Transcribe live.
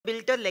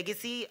built a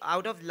legacy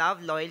out of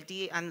love,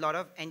 loyalty, and a lot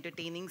of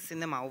entertaining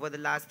cinema over the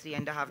last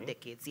 3.5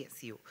 decades.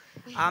 Yes, you.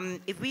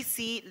 If we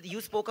see, you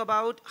spoke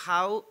about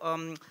how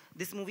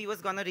this movie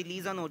was gonna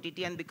release on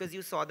OTT, and because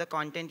you saw the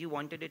content, you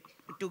wanted it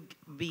to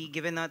be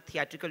given a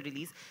theatrical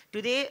release.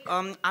 Today,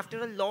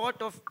 after a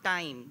lot of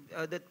time,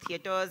 the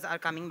theaters are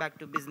coming back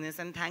to business,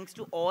 and thanks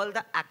to all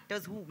the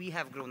actors who we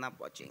have grown up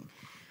watching.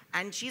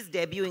 And she's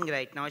debuting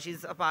right now.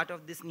 She's a part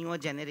of this newer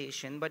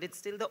generation, but it's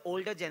still the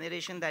older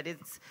generation that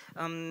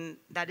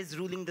is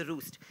ruling the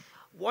roost.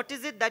 What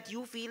is it that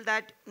you feel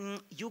that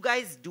you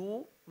guys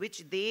do,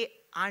 which they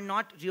are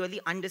not really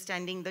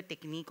understanding the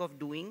technique of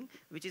doing,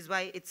 which is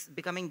why it's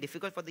becoming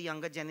difficult for the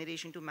younger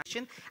generation to match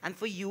in? And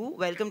for you,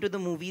 welcome to the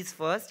movies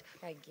first.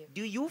 Thank you.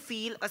 Do you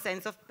feel a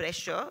sense of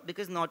pressure?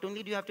 Because not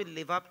only do you have to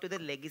live up to the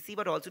legacy,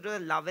 but also to the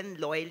love and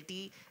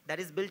loyalty that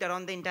is built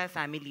around the entire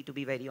family, to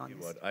be very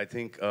honest. What I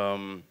think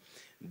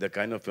the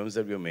kind of films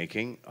that we're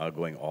making are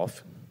going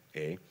off,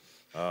 A.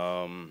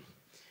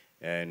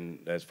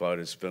 And as far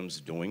as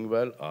films doing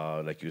well,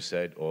 like you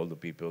said, all the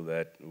people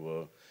that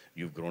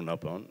you've grown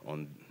up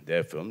on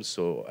their films.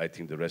 So I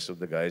think the rest of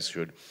the guys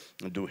should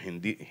do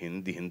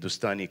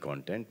Hindustani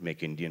content,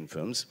 make Indian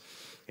films.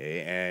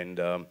 Okay? And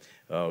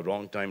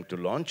wrong time to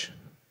launch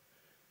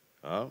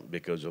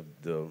because of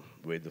the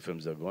way the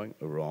films are going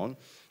wrong.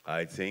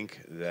 I think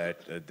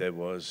that there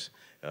was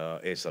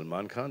a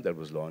Salman Khan that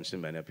was launched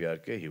in Maine Pyar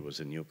Ke. He was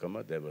a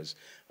newcomer. There was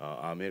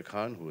Amir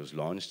Khan, who was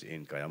launched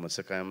in Qayamat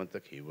Se Qayamat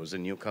Tak. He was a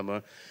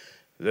newcomer.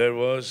 There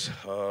was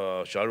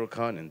Shah Rukh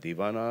Khan in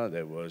Deewana.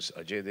 There was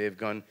Ajay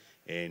Devgan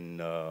in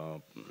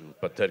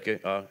Patthar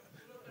Ke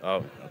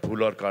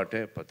Phool Aur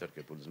Kaate, Patthar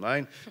Ke Phool Is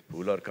Mine,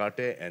 Phool Aur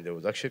Kaate, and there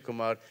was Akshay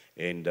Kumar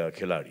in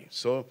Khiladi.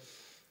 So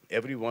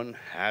everyone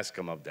has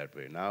come up that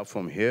way. Now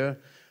from here,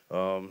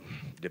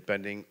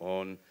 depending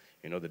on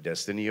the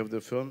destiny of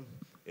the film,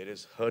 it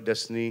is her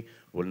destiny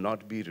will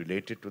not be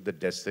related to the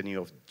destiny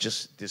of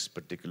just this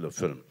particular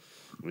film.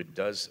 It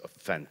does a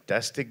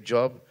fantastic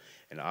job,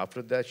 and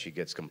after that she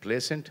gets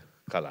complacent,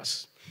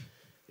 kalas.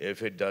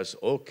 If it does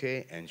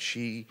okay and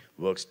she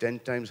works 10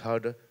 times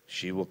harder,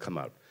 she will come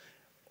out.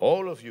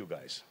 All of you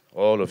guys,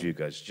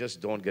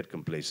 just don't get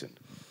complacent.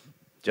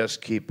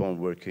 Just keep on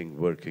working.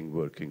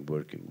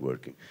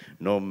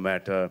 No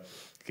matter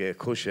कि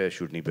खुश है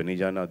shooting पे नहीं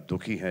जाना,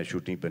 दुखी है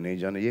shooting पे नहीं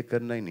जाना, ये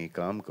करना ही नहीं,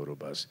 काम करो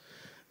बस.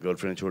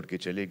 गर्लफ्रेंड छोड़ के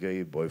चली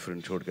गई,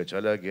 बॉयफ्रेंड छोड़ के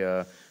चला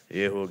गया,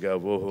 ये हो गया,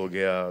 वो हो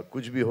गया,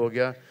 कुछ भी हो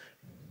गया,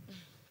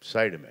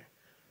 साइड में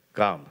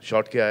काम.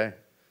 शॉट क्या है?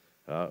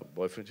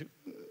 बॉयफ्रेंड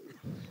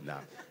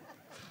ना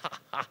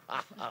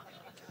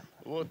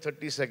वो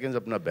 30 seconds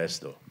अपना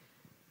बेस्ट दो.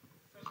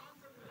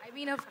 I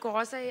mean, of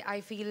course,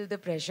 I feel the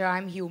pressure.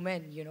 I'm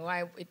human,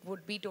 it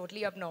would be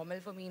totally abnormal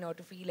for me not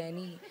to feel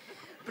any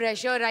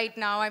pressure right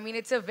now. I mean,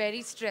 it's a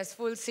very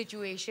stressful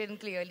situation,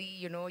 clearly.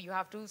 You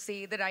have to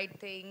say the right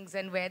things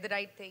and wear the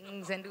right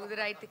things and do the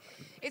right thing.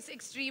 It's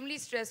extremely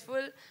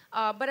stressful,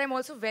 but I'm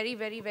also very,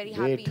 very, very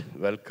happy.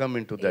 Welcome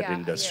into that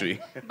industry.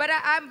 Yeah. But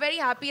I'm very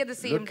happy at the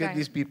same time. Look at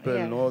these people,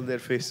 know all their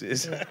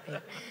faces.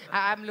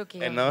 I'm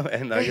looking. And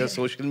now your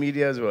social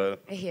media as well.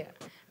 Yeah.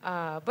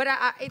 But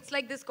it's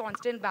like this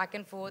constant back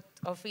and forth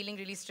of feeling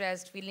really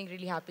stressed, feeling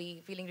really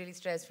happy, feeling really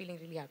stressed, feeling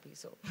really happy.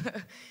 So